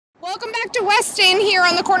Welcome back to Weston here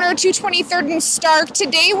on the corner of 223rd and Stark.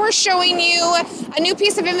 Today we're showing you a new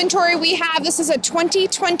piece of inventory we have. This is a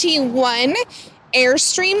 2021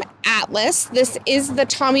 Airstream Atlas. This is the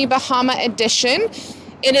Tommy Bahama edition.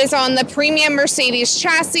 It is on the premium Mercedes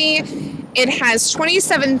chassis. It has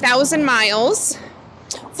 27,000 miles,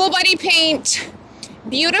 full body paint,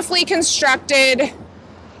 beautifully constructed,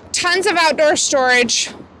 tons of outdoor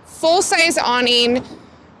storage, full-size awning.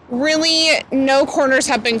 Really, no corners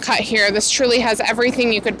have been cut here. This truly has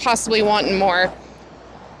everything you could possibly want and more.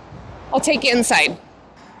 I'll take you inside.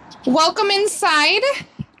 Welcome inside.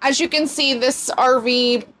 As you can see, this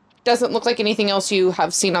RV doesn't look like anything else you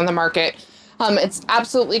have seen on the market. It's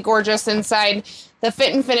absolutely gorgeous inside. The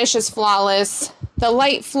fit and finish is flawless. The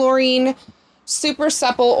light flooring, super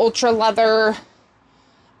supple, ultra leather,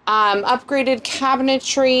 upgraded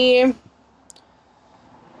cabinetry.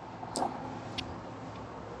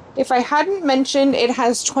 If I hadn't mentioned, it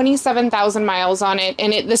has 27,000 miles on it,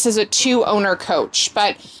 and this is a 2-owner coach.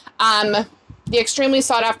 But the extremely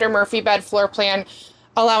sought-after Murphy bed floor plan,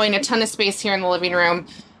 allowing a ton of space here in the living room,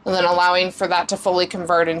 and then allowing for that to fully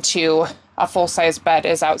convert into a full-size bed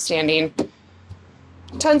is outstanding.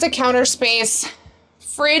 Tons of counter space,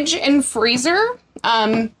 fridge and freezer.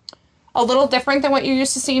 A little different than what you're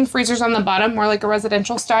used to seeing. Freezers on the bottom, more like a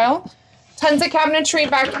residential style. Tons of cabinetry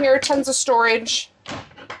back here, tons of storage.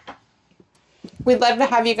 We'd love to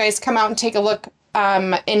have you guys come out and take a look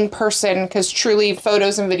in person, because truly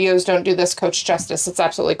photos and videos don't do this coach justice. It's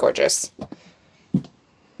absolutely gorgeous.